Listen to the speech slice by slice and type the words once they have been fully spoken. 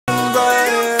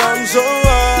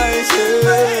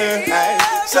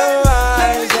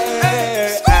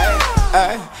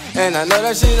I know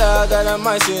that she love that I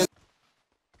might see.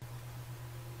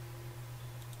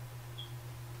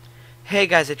 Hey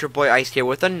guys, it's your boy Ice here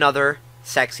with another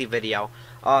sexy video.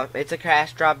 It's a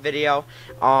cash drop video.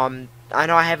 I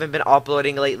know I haven't been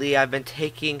uploading lately. I've been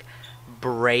taking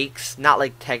breaks, not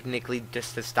like technically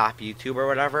just to stop YouTube or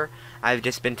whatever. I've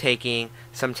just been taking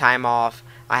some time off.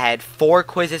 I had 4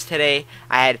 quizzes today.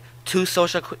 I had 2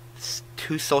 social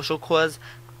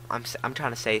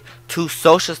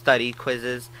study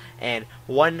quizzes and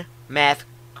 1 math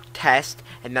test,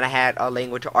 and then I had a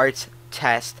language arts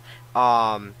test.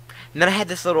 And then I had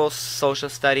this little social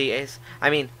studies,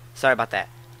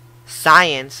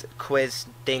 science quiz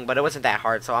thing, but it wasn't that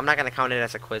hard, so I'm not going to count it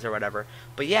as a quiz or whatever.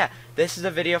 But yeah, this is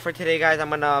a video for today, guys. I'm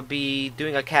going to be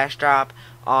doing a cash drop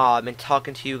and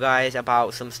talking to you guys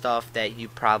about some stuff that you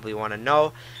probably want to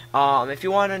know. If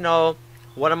you want to know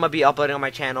what I'm going to be uploading on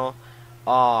my channel,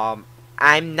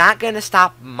 I'm not going to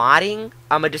stop modding.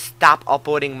 I'm going to just stop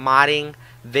uploading modding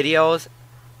videos.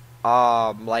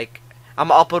 I'm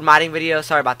gonna upload modding videos.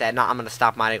 Sorry about that. No, I'm gonna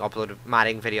stop upload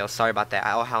modding videos. Sorry about that.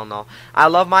 Oh hell no. I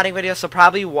love modding videos, so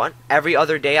probably every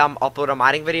other day I'm upload a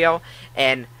modding video,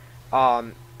 and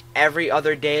every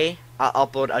other day I'll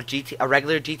upload a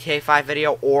regular GTA5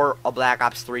 video or a Black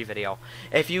Ops 3 video.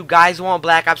 If you guys want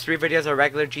Black Ops 3 videos or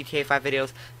regular GTA5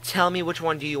 videos, tell me which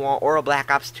one do you want, or a Black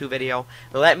Ops 2 video.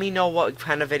 Let me know what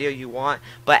kind of video you want.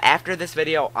 But after this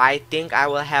video, I think I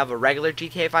will have a regular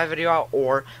GTA5 video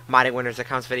or modding winners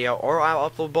accounts video, or I'll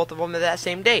upload both of them that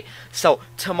same day. So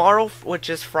tomorrow, which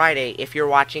is Friday, if you're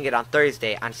watching it on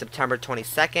Thursday, on September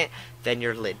 22nd, then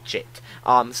you're legit.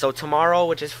 So tomorrow,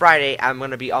 which is Friday, I'm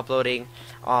going to be uploading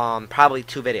probably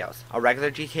 2 videos. A regular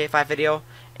GTA5 video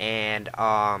and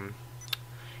a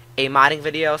modding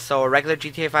video. So a regular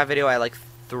GTA5 video at like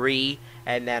 3,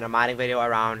 and then a modding video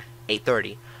around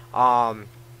 8:30.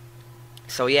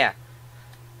 So yeah,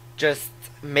 just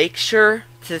make sure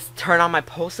to turn on my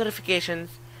post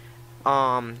notifications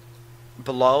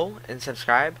below and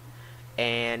subscribe,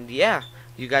 and yeah,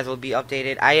 you guys will be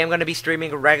updated. I am going to be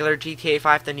streaming a regular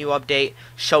GTA5, the new update,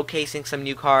 showcasing some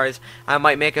new cars. I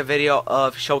might make a video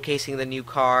of showcasing the new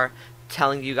car,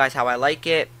 telling you guys how I like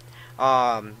it.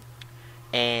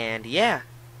 And yeah,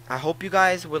 I hope you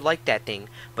guys would like that thing.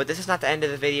 But this is not the end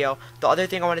of the video. The other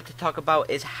thing I wanted to talk about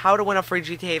is how to win a free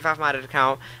GTA5 modded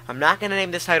account. I'm not going to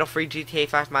name this title free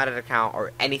GTA5 modded account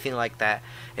or anything like that.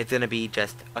 It's going to be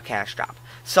just a cash drop.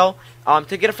 So,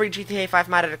 to get a free GTA5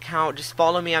 modded account, just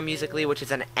follow me on Musical.ly, which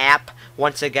is an app.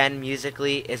 Once again,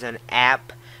 Musical.ly is an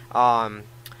app.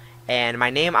 And my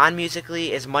name on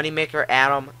Musical.ly is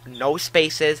moneymakeradam, no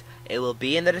spaces. It will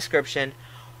be in the description.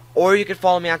 Or you can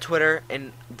follow me on Twitter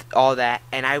and all that.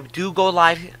 And I do go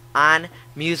live on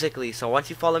Musical.ly. So once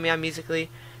you follow me on Musical.ly,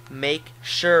 make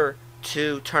sure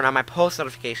to turn on my post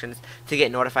notifications to get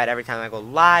notified every time I go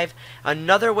live.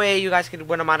 Another way you guys can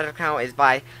win a modded account is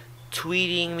by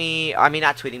tweeting me.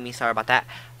 Not tweeting me, sorry about that.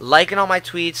 Liking all my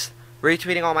tweets,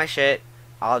 retweeting all my shit.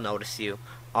 I'll notice you.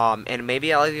 And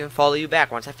maybe I'll even follow you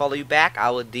back. Once I follow you back,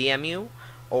 I will DM you.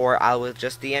 Or I will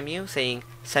just DM you saying,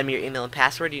 send me your email and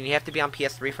password. And you have to be on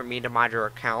PS3 for me to mod your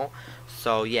account.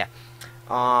 So, yeah.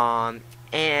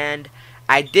 And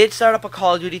I did start up a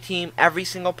Call of Duty team. Every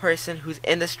single person who's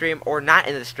in the stream or not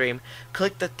in the stream,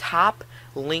 click the top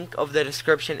link of the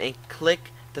description and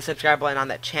click the subscribe button on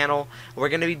that channel. We're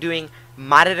going to be doing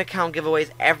modded account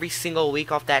giveaways every single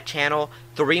week off that channel.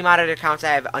 3 modded accounts. I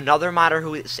have another modder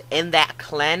who is in that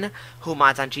clan who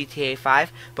mods on GTA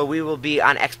 5, but we will be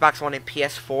on Xbox One and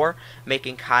PS4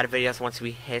 making COD videos once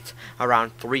we hit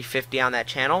around 350 on that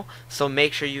channel. So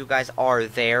make sure you guys are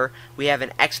there. We have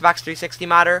an Xbox 360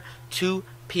 modder, 2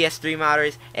 PS3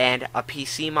 modders, and a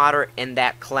PC modder in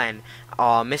that clan.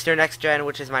 Mr. Next Gen,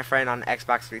 which is my friend on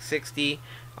Xbox 360.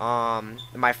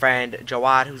 My friend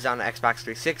Jawad, who's on the Xbox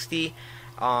 360.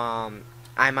 I'm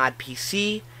on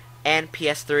PC and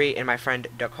PS3, and my friend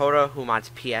Dakota, who mods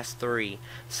PS3.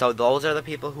 So those are the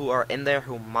people who are in there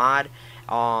who mod.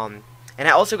 And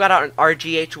I also got out an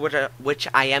RGH, which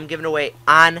I am giving away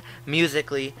on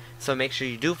Musical.ly. So make sure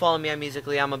you do follow me on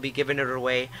Musical.ly. I'm gonna be giving it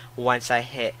away once I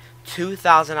hit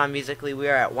 2,000 on Musical.ly. We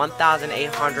are at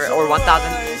 1,800 or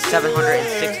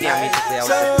 1,760 on Musical.ly. I was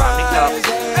just rounding up.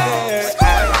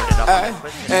 I rounded up on my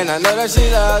Twitter. And I know that she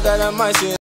love that I might see.